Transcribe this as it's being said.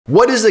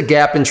What is a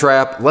gap and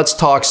trap? Let's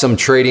talk some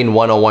trading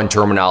 101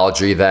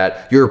 terminology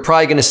that you're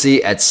probably going to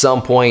see at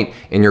some point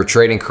in your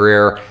trading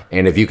career.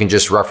 And if you can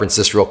just reference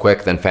this real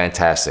quick, then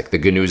fantastic. The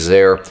good news is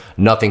there,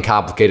 nothing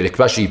complicated,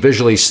 especially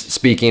visually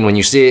speaking. When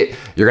you see it,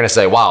 you're going to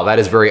say, wow, that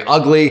is very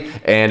ugly.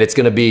 And it's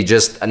going to be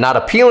just not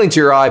appealing to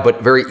your eye,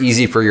 but very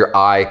easy for your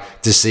eye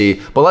to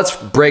see. But let's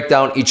break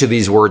down each of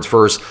these words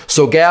first.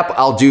 So gap,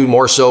 I'll do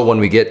more so when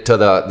we get to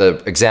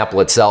the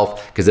example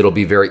itself, because it'll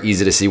be very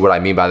easy to see what I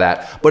mean by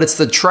that. But it's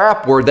the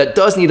trap word that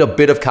does need a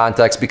bit of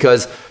context,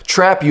 because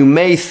trap, you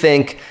may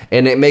think,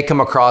 and it may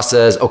come across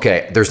as,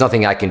 okay, there's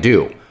nothing I can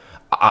do.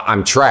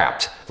 I'm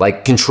trapped.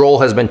 Like control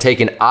has been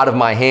taken out of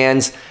my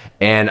hands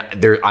and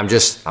I'm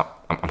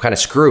kind of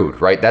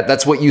screwed, right?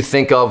 That's what you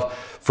think of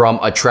from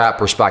a trap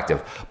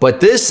perspective.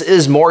 But this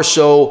is more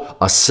so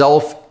a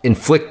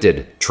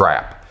self-inflicted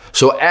trap.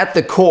 So at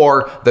the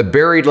core, the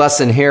buried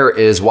lesson here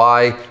is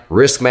why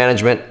risk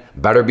management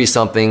better be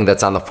something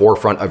that's on the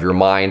forefront of your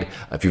mind.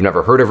 If you've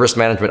never heard of risk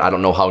management, I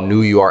don't know how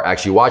new you are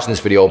actually watching this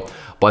video,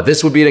 but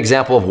this would be an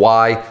example of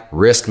why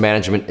risk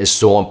management is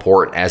so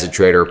important as a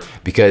trader.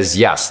 Because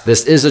yes,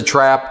 this is a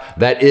trap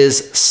that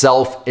is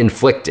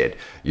self-inflicted.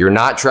 You're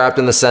not trapped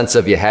in the sense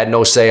of you had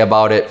no say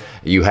about it,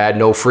 you had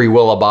no free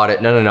will about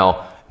it.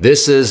 No.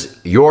 This is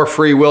your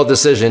free will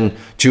decision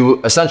to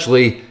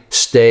essentially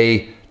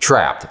stay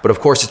trapped. But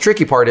of course, the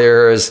tricky part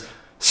here is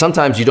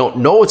sometimes you don't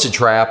know it's a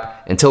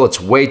trap until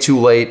it's way too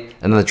late,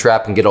 and then the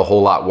trap can get a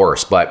whole lot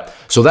worse.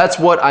 So that's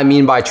what I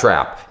mean by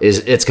trap, is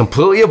it's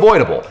completely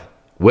avoidable.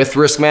 With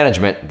risk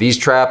management, these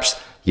traps,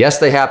 yes,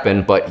 they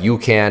happen, but you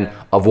can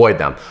avoid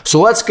them.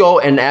 So let's go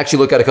and actually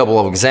look at a couple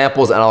of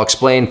examples, and I'll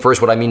explain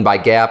first what I mean by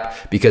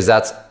gap, because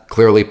that's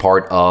clearly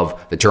part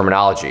of the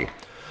terminology.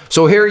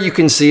 So here you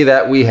can see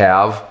that we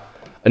have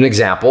an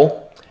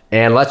example,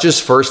 and let's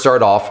just first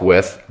start off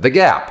with the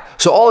gap.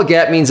 So all a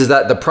gap means is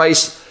that the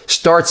price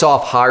starts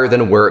off higher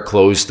than where it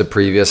closed the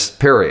previous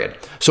period.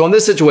 So in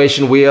this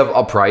situation, we have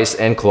a price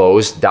and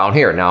close down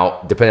here.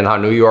 Now, depending on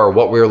how new you are,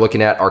 what we're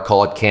looking at are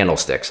called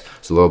candlesticks.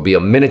 So there'll be a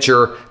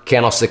miniature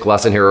candlestick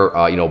lesson here,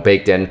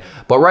 baked in.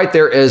 But right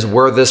there is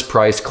where this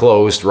price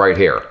closed right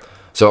here.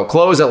 So it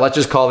closed at, let's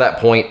just call that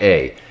point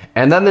A.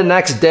 And then the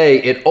next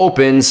day, it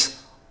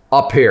opens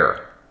up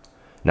here.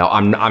 Now,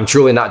 I'm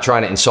truly not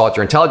trying to insult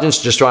your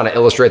intelligence, just trying to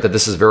illustrate that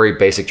this is very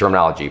basic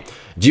terminology.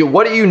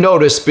 What do you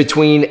notice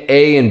between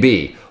A and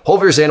B?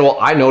 Hopefully you're saying, well,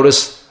 I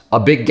notice a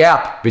big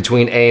gap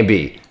between A and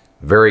B.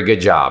 Very good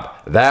job.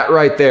 That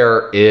right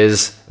there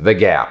is the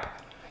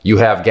gap. You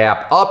have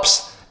gap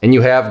ups and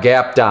you have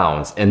gap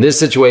downs. In this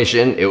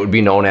situation, it would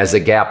be known as a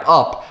gap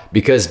up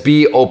because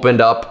B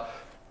opened up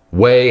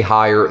way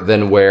higher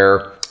than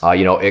where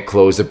it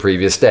closed the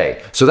previous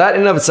day. So that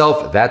in and of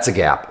itself, that's a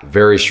gap.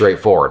 Very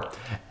straightforward.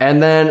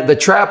 And then the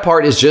trap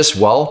part is just,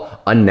 well,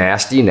 a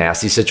nasty,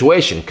 nasty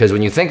situation. Because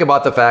when you think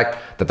about the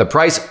fact that the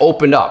price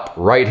opened up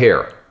right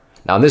here.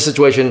 Now in this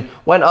situation,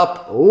 went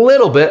up a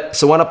little bit,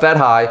 so went up that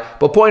high.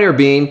 But point here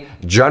being,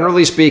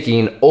 generally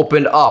speaking,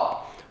 opened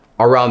up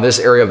around this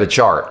area of the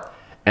chart.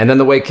 And then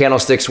the way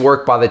candlesticks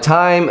work, by the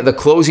time the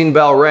closing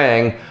bell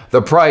rang,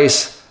 the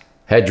price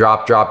had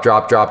dropped,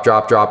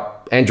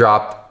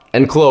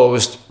 and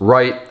closed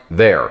right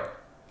there.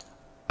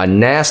 A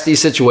nasty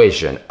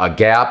situation, a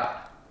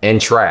gap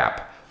and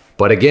trap.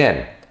 But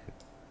again,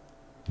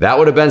 that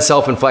would have been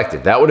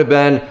self-inflicted. That would have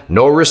been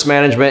no risk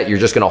management. You're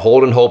just going to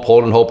hold and hope.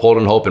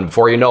 And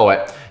before you know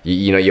it,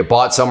 you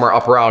bought somewhere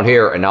up around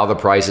here and now the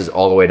price is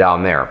all the way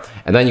down there.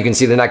 And then you can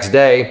see the next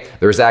day,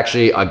 there's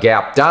actually a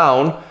gap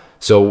down.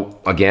 So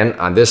again,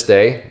 on this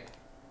day,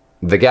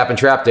 the gap and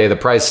trap day, the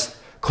price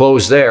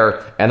closed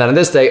there. And then on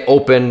this day,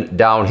 opened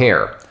down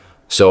here.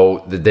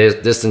 So the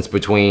distance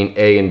between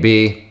A and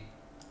B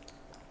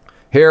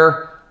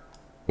here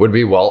would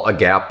be, well, a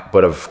gap,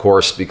 but of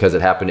course, because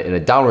it happened in a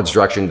downwards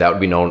direction, that would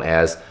be known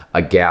as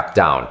a gap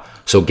down.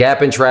 So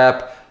gap and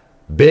trap,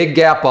 big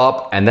gap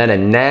up, and then a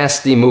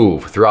nasty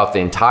move throughout the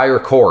entire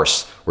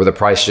course where the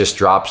price just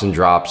drops and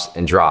drops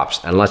and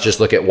drops. And let's just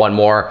look at one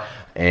more,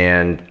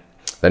 and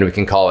then we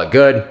can call it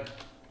good.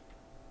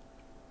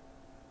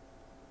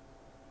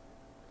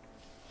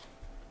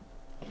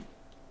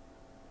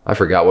 I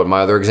forgot what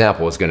my other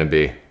example was going to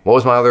be. What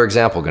was my other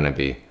example going to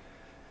be?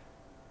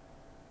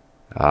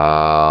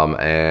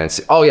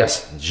 Oh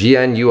yes,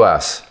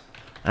 GNUS.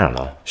 I don't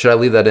know. Should I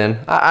leave that in?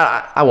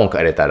 I won't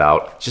edit that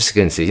out. Just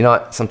going to see. You know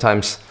what?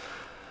 Sometimes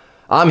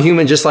I'm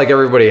human just like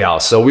everybody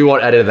else, so we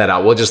won't edit that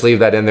out. We'll just leave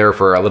that in there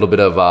for a little bit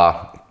of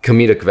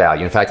comedic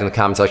value. In fact, in the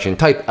comment section,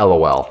 type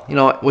LOL. You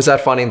know, was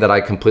that funny that I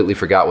completely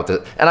forgot what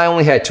the... And I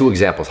only had 2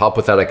 examples. How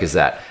pathetic is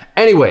that?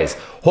 Anyways,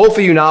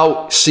 hopefully you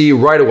now see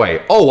right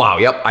away. Oh, wow.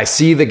 Yep, I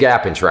see the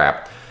gap and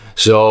trap.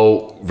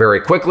 So very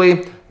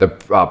quickly, the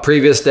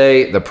previous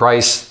day, the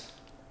price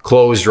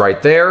closed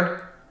right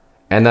there.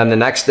 And then the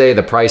next day,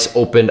 the price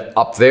opened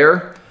up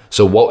there.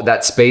 So what would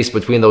that space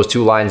between those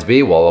 2 lines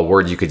be? Well, a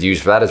word you could use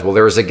for that is, well,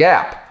 there is a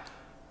gap.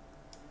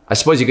 I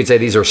suppose you could say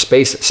these are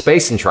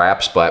space and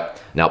traps, but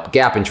now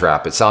gap and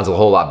trap, it sounds a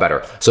whole lot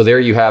better. So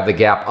there you have the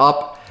gap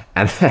up,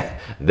 and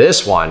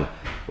this one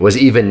was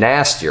even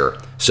nastier.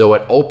 So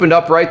it opened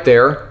up right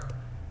there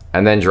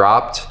and then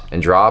dropped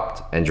and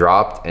dropped and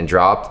dropped and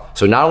dropped.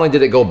 So not only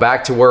did it go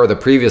back to where the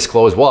previous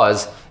close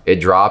was, it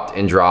dropped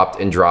and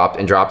dropped and dropped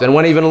and dropped and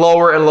went even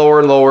lower and lower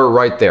and lower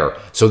right there.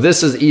 So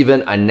this is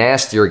even a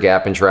nastier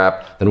gap and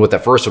trap than what the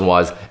first one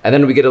was. And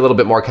then we get a little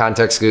bit more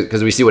context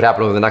because we see what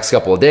happened over the next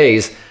couple of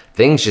days.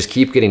 Things just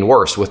keep getting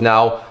worse with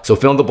now, so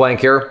fill in the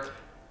blank here.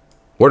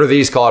 What are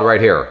these called right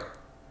here?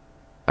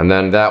 And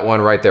then that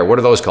one right there, what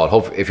are those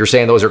called? If you're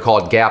saying those are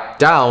called gap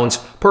downs,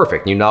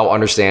 perfect. You now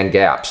understand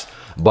gaps.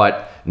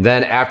 But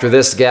then after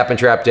this gap and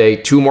trap day,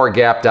 2 more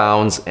gap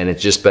downs, and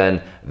it's just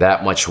been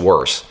that much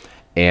worse.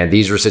 And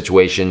these are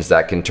situations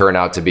that can turn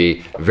out to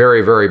be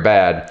very, very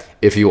bad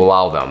if you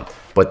allow them.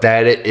 But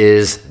that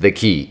is the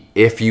key,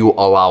 if you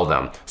allow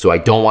them. So I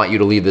don't want you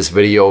to leave this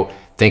video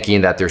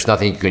thinking that there's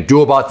nothing you can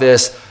do about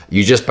this.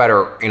 You just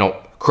better,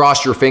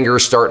 cross your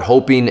fingers, start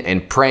hoping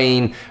and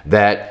praying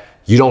that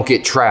you don't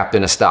get trapped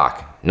in a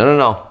stock.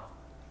 No.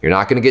 You're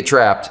not gonna get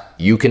trapped.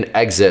 You can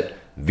exit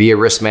via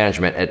risk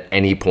management at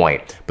any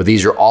point. But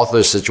these are also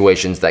the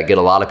situations that get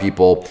a lot of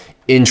people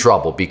in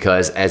trouble,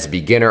 because as a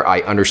beginner, I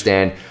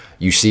understand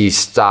you see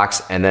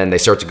stocks and then they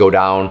start to go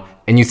down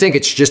and you think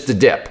it's just a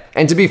dip.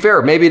 And to be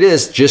fair, maybe it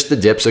is just a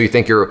dip, so you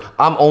think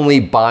I'm only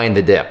buying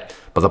the dip.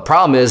 But the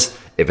problem is,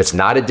 if it's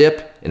not a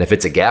dip and if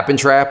it's a gap and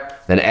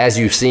trap, then as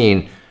you've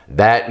seen,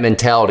 that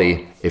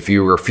mentality, if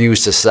you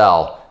refuse to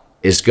sell,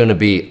 is gonna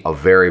be a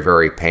very,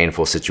 very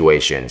painful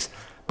situations.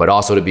 But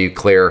also to be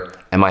clear,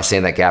 am I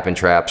saying that gap and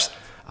traps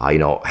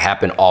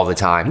happen all the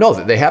time? No,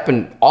 they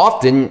happen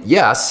often,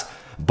 yes,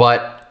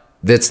 but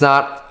that's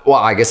not, well,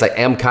 I guess I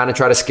am kind of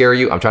trying to scare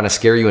you. I'm trying to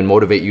scare you and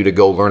motivate you to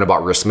go learn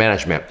about risk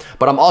management.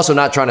 But I'm also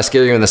not trying to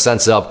scare you in the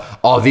sense of,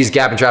 oh, these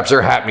gap and traps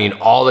are happening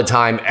all the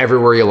time,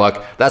 everywhere you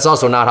look. That's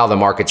also not how the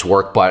markets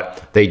work,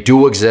 but they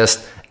do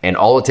exist. And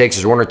all it takes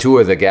is 1 or 2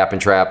 of the gap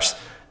and traps,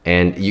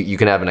 and you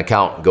can have an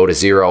account go to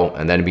 0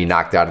 and then be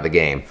knocked out of the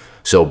game.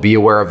 So be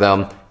aware of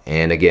them.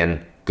 And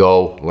again,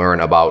 go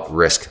learn about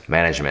risk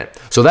management.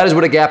 So that is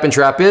what a gap and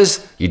trap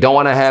is. You don't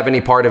want to have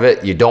any part of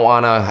it. You don't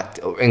want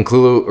to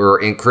include or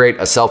create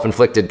a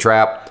self-inflicted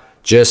trap.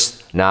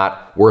 Just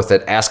not worth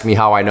it. Ask me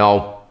how I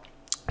know,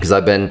 because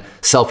I've been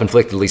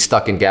self-inflictedly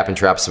stuck in gap and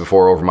traps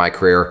before over my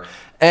career.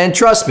 And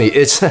trust me,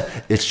 it's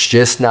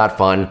just not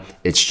fun.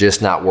 It's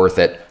just not worth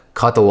it.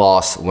 Cut the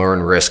loss,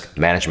 learn risk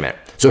management.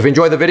 So if you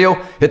enjoyed the video,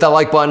 hit that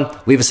like button,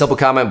 leave a simple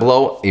comment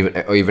below,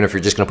 even if you're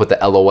just gonna put the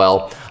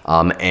LOL,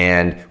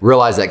 and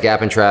realize that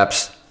gap and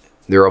traps,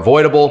 they're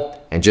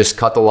avoidable, and just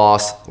cut the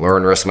loss,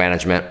 learn risk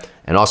management.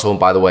 And also,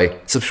 by the way,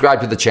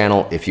 subscribe to the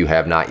channel if you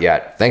have not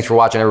yet. Thanks for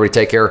watching, everybody.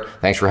 Take care.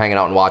 Thanks for hanging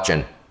out and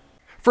watching.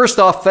 First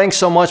off, thanks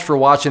so much for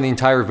watching the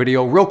entire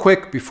video. Real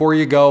quick, before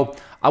you go,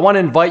 I wanna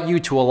invite you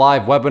to a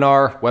live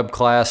webinar, web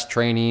class,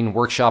 training,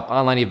 workshop,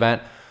 online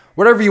event,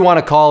 whatever you want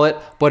to call it,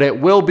 but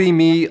it will be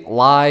me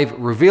live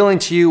revealing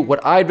to you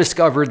what I've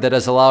discovered that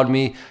has allowed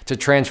me to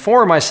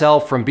transform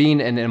myself from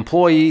being an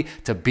employee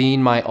to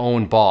being my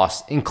own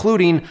boss,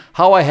 including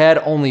how I had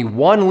only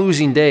 1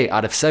 losing day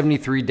out of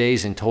 73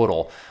 days in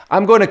total.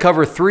 I'm going to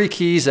cover 3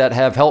 keys that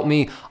have helped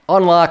me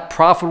unlock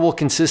profitable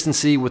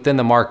consistency within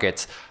the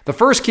markets. The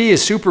first key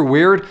is super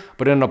weird,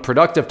 but in a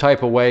productive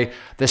type of way.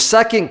 The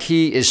second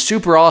key is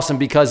super awesome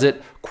because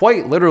it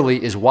quite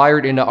literally is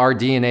wired into our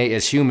DNA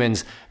as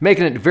humans,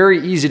 making it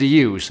very easy to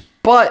use.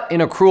 But in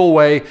a cruel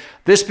way,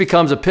 this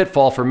becomes a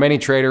pitfall for many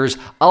traders.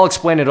 I'll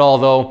explain it all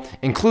though,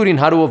 including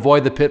how to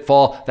avoid the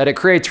pitfall that it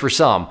creates for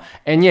some.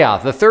 And yeah,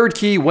 the third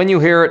key, when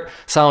you hear it,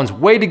 sounds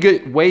way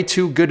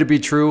too good to be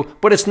true,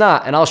 but it's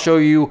not, and I'll show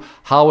you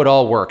how it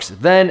all works.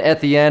 Then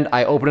at the end,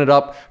 I open it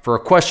up for a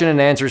question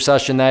and answer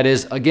session that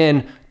is,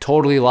 again,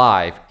 totally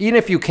live. Even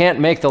if you can't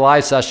make the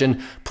live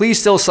session, please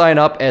still sign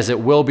up as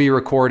it will be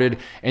recorded,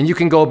 and you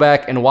can go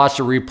back and watch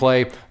the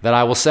replay that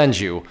I will send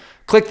you.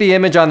 Click the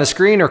image on the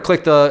screen or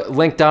click the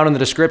link down in the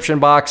description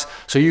box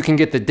so you can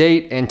get the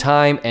date and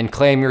time and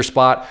claim your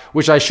spot,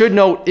 which I should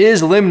note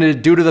is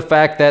limited due to the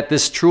fact that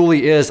this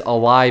truly is a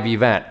live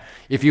event.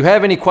 If you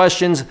have any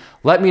questions,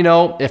 let me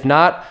know. If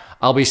not,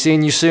 I'll be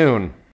seeing you soon.